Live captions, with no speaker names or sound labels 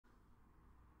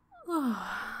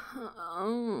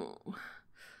Oh,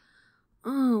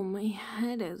 oh, my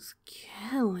head is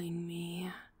killing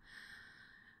me.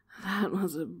 That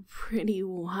was a pretty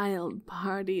wild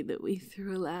party that we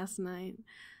threw last night.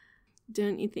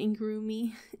 Don't you think,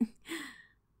 Rumi?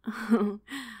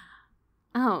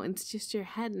 Oh, it's just your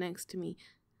head next to me.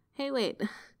 Hey, wait.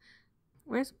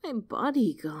 Where's my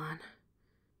body gone?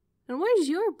 And where's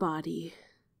your body?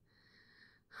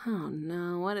 Oh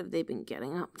no, what have they been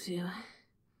getting up to?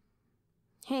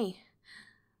 Hey,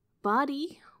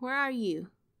 body, where are you?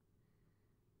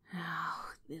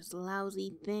 Oh, this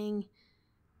lousy thing.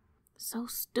 So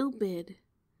stupid.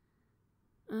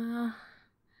 Oh,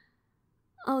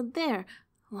 there,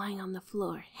 lying on the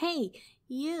floor. Hey,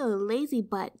 you lazy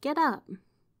butt, get up.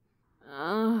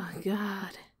 Oh,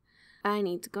 God. I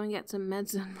need to go and get some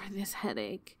medicine for this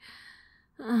headache.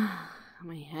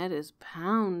 My head is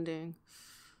pounding.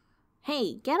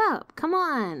 Hey, get up. Come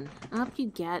on. Up you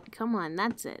get. Come on,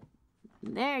 that's it.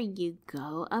 There you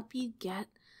go. Up you get.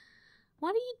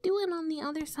 What are you doing on the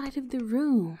other side of the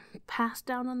room?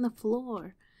 Passed out on the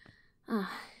floor.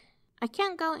 I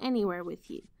can't go anywhere with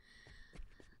you.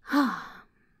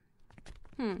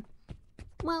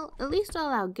 Well, at least all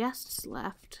our guests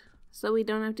left, so we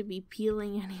don't have to be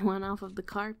peeling anyone off of the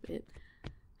carpet.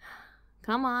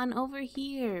 Come on, over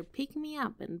here. Pick me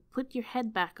up and put your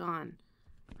head back on.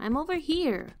 I'm over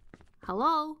here.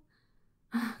 Hello?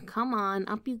 Come on,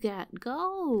 up you get.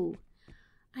 Go.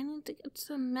 I need to get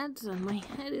some medicine. My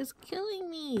head is killing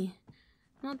me.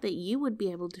 Not that you would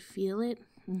be able to feel it.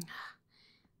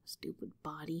 Stupid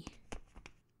body.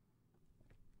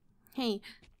 Hey,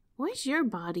 where's your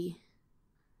body?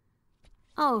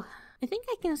 Oh, I think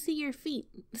I can see your feet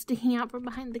sticking out from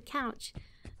behind the couch.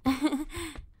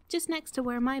 Just next to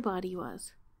where my body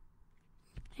was.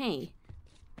 Hey,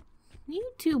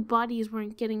 you two bodies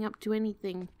weren't getting up to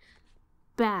anything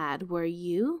bad, were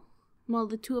you? While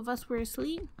the two of us were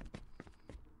asleep?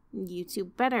 You two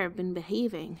better have been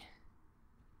behaving.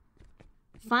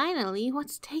 Finally,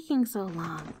 what's taking so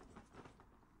long?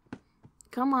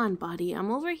 Come on, body,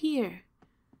 I'm over here.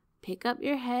 Pick up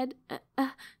your head.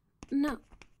 No,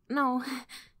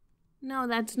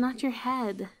 that's not your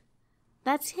head.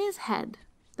 That's his head.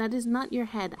 That is not your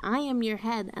head. I am your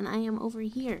head, and I am over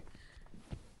here.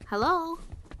 Hello?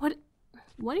 What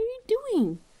are you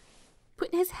doing?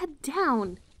 Put his head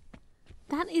down.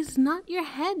 That is not your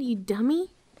head, you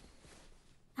dummy.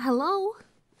 Hello?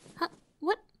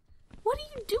 What are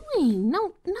you doing?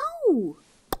 No.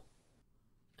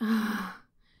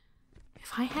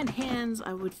 If I had hands,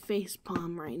 I would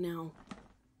facepalm right now.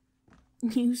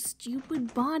 You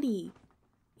stupid body.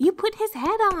 You put his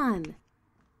head on.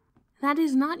 That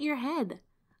is not your head.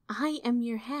 I am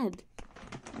your head.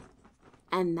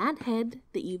 And that head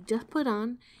that you've just put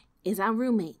on is our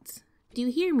roommate's. Do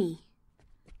you hear me?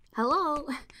 Hello?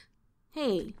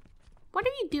 Hey, what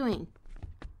are you doing?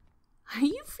 Are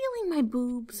you feeling my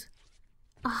boobs?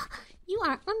 You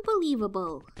are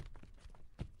unbelievable.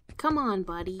 Come on,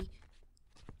 buddy.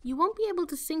 You won't be able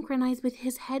to synchronize with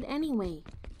his head anyway.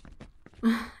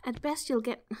 At best, you'll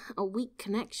get a weak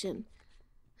connection.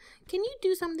 Can you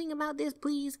do something about this,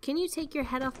 please? Can you take your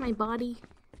head off my body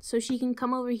so she can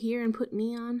come over here and put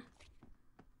me on?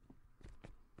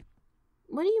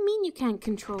 What do you mean you can't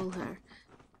control her?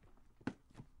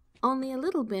 Only a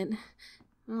little bit.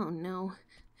 Oh, no.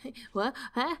 Hey, what?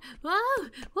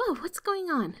 Whoa, what's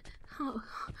going on?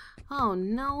 Oh,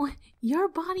 no. Your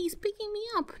body's picking me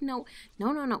up. No.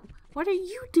 What are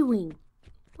you doing?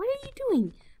 What are you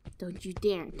doing? Don't you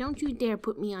dare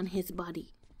put me on his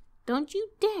body. Don't you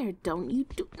dare. No.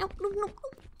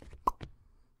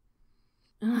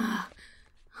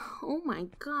 Oh my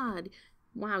God.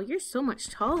 Wow, you're so much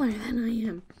taller than I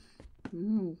am.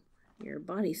 Your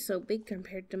body's so big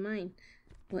compared to mine.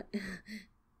 What?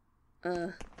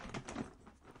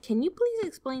 Can you please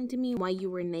explain to me why you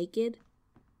were naked?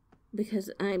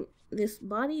 Because this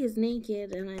body is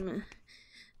naked and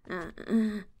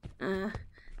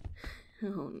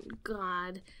oh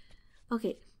God.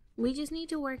 Okay, we just need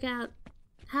to work out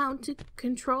how to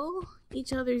control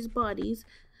each other's bodies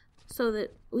so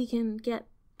that we can get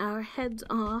our heads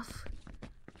off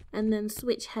and then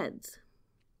switch heads.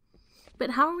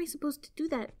 But how are we supposed to do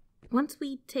that? Once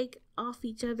we take off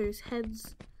each other's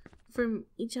heads from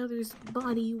each other's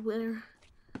body, we're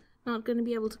not going to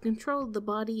be able to control the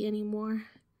body anymore.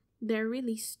 They're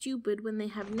really stupid when they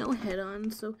have no head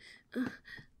on, so...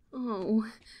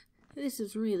 this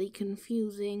is really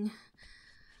confusing.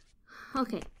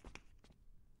 Okay.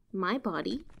 My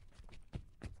body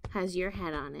has your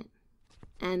head on it,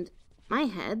 and my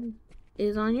head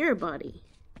is on your body.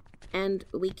 And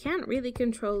we can't really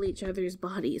control each other's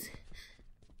bodies.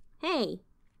 Hey,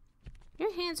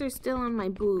 your hands are still on my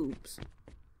boobs.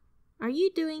 Are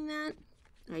you doing that?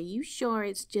 Are you sure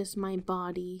it's just my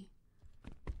body?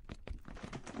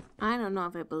 I don't know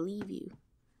if I believe you.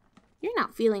 You're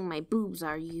not feeling my boobs,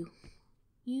 are you?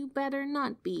 You better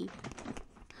not be.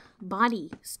 Body,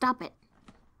 stop it.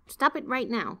 Stop it right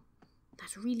now.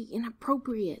 That's really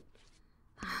inappropriate.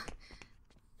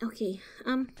 Okay,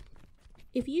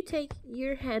 if you take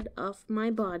your head off my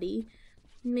body,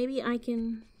 maybe I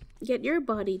can get your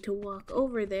body to walk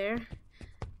over there,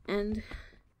 and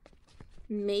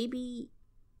maybe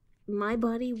my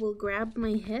body will grab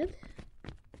my head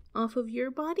off of your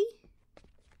body?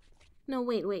 No,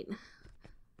 wait.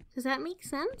 Does that make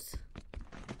sense?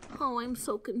 Oh, I'm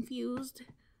so confused.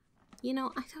 You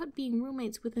know, I thought being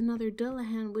roommates with another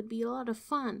Dullahan would be a lot of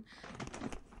fun.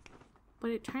 But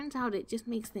it turns out it just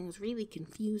makes things really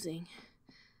confusing.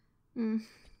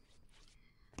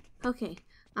 Okay,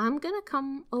 I'm gonna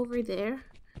come over there.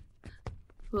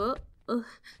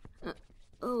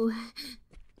 Oh,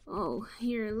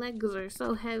 your legs are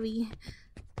so heavy.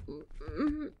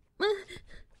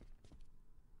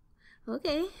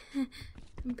 Okay,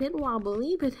 a bit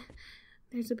wobbly, but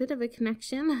there's a bit of a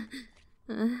connection.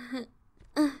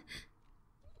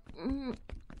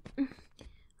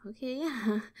 Okay,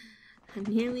 I'm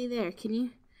nearly there. Can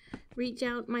you reach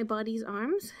out my body's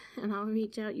arms? And I'll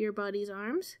reach out your body's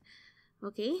arms.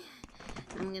 Okay,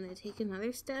 I'm gonna take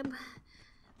another step.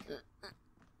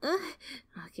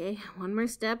 Okay, one more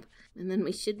step, and then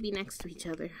we should be next to each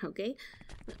other, okay?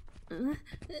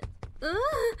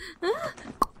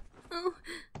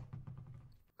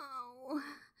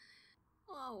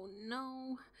 Oh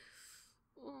no.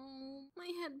 Oh,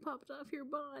 my head popped off your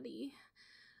body.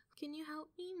 Can you help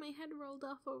me? My head rolled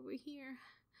off over here.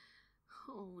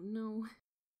 Oh no.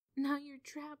 Now you're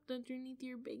trapped underneath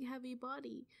your big heavy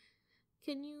body.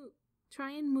 Can you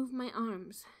try and move my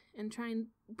arms and try and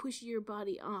push your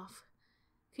body off?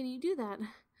 Can you do that?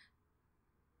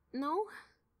 No?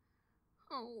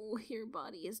 Oh, your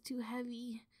body is too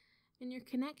heavy, and your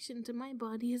connection to my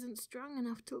body isn't strong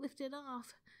enough to lift it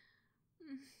off.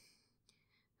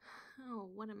 Oh,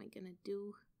 what am I gonna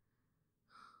do?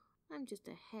 I'm just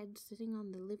a head sitting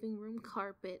on the living room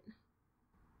carpet.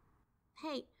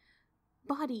 Hey,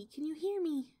 body, can you hear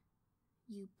me?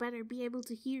 You better be able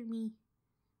to hear me.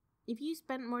 If you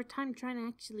spent more time trying to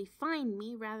actually find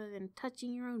me rather than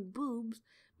touching your own boobs,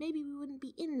 maybe we wouldn't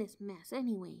be in this mess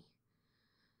anyway.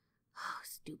 Oh,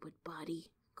 stupid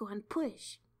body. Go on,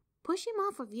 push. Push him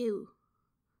off of you.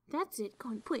 That's it, go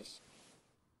on, push.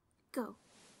 Go.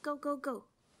 Go.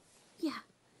 Yeah,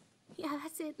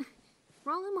 that's it.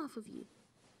 Roll him off of you.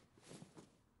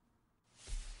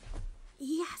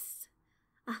 Yes!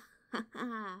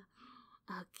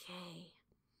 Okay.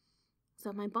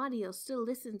 So my body will still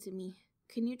listen to me.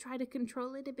 Can you try to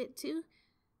control it a bit too?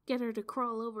 Get her to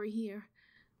crawl over here.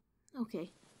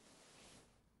 Okay.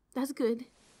 That's good.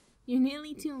 You're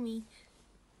nearly to me.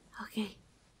 Okay.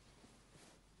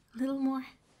 A little more.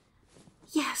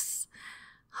 Yes!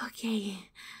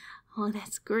 Okay. Oh,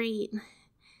 that's great.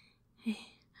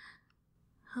 Hey.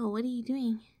 Oh, what are you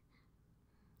doing?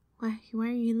 Why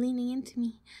are you leaning into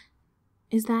me?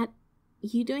 Is that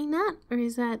you doing that? Or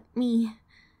is that me?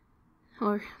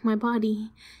 Or my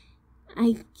body?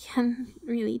 I can't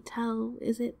really tell.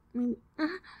 Is it me?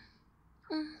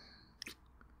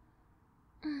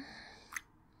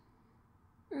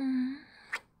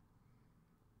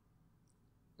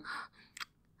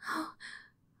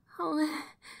 Oh.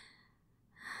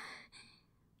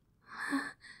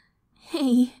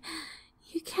 Hey,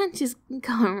 you can't just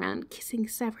go around kissing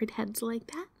severed heads like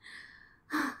that.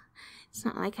 It's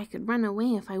not like I could run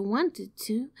away if I wanted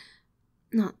to.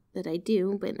 Not that I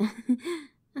do, but...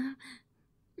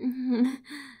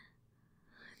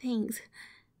 Thanks.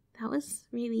 That was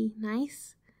really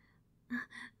nice.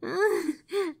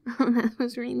 That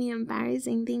was really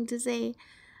embarrassing thing to say.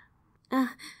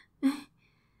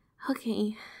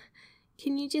 Okay.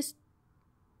 Can you just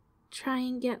try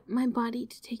and get my body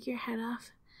to take your head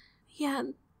off? Yeah,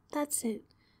 that's it.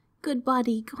 Good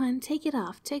body. Go on, take it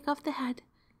off. Take off the head.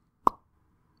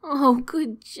 Oh,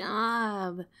 good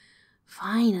job.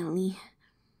 Finally.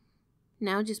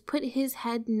 Now just put his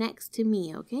head next to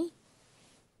me, okay?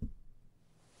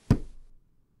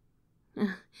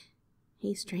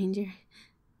 Hey, stranger.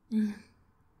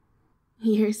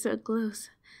 You're so close.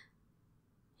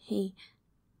 Hey,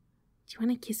 do you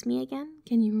want to kiss me again?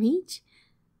 Can you reach?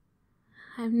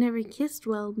 I've never kissed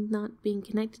while not being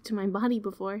connected to my body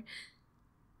before.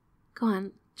 Go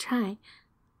on, try.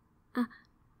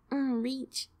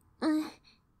 Reach.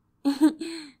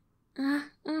 Oh,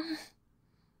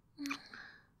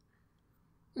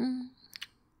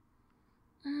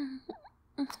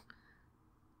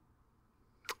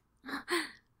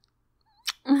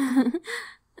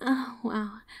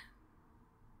 wow.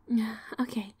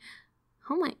 Okay.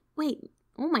 Oh my, wait.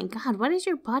 Oh my God, what is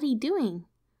your body doing?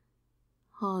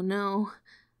 Oh no.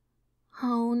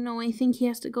 Oh no, I think he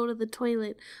has to go to the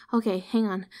toilet. Okay, hang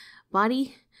on.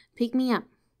 Body, pick me up.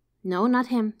 No, not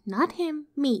him. Not him.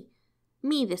 Me.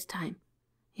 Me this time.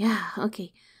 Yeah,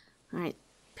 okay. All right.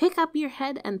 Pick up your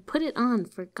head and put it on,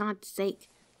 for God's sake.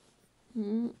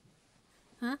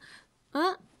 Huh?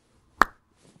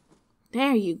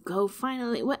 There you go,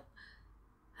 finally. What?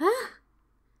 Huh?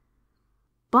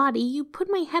 Body, you put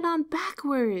my head on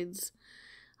backwards.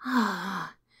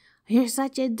 Ah, you're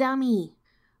such a dummy.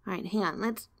 All right, hang on.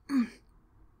 Let's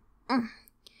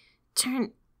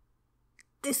turn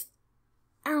this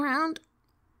around.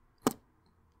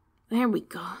 There we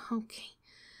go. Okay.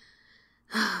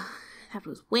 That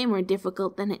was way more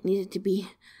difficult than it needed to be.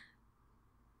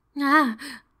 Ah!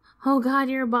 Oh God,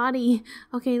 your body.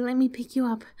 Okay, let me pick you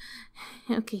up.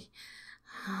 Okay.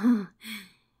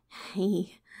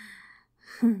 Hey.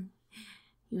 You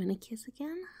want a kiss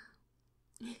again?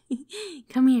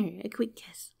 Come here, a quick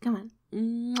kiss. Come on.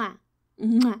 Mwah.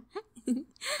 Mwah.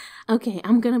 Okay,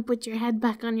 I'm gonna put your head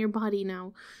back on your body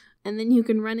now. And then you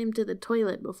can run him to the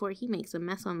toilet before he makes a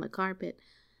mess on the carpet.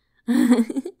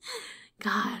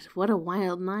 God, what a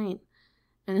wild night.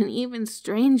 And an even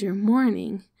stranger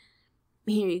morning.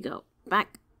 Here you go.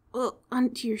 Back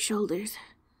onto your shoulders.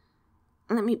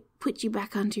 Let me put you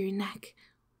back onto your neck.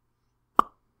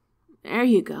 There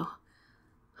you go.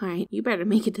 All right, you better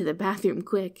make it to the bathroom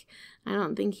quick. I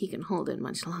don't think he can hold it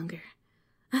much longer.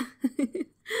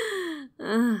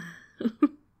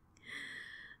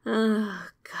 Oh,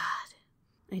 God.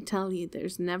 I tell you,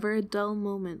 there's never a dull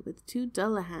moment with two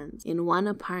Dullahans in one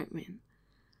apartment.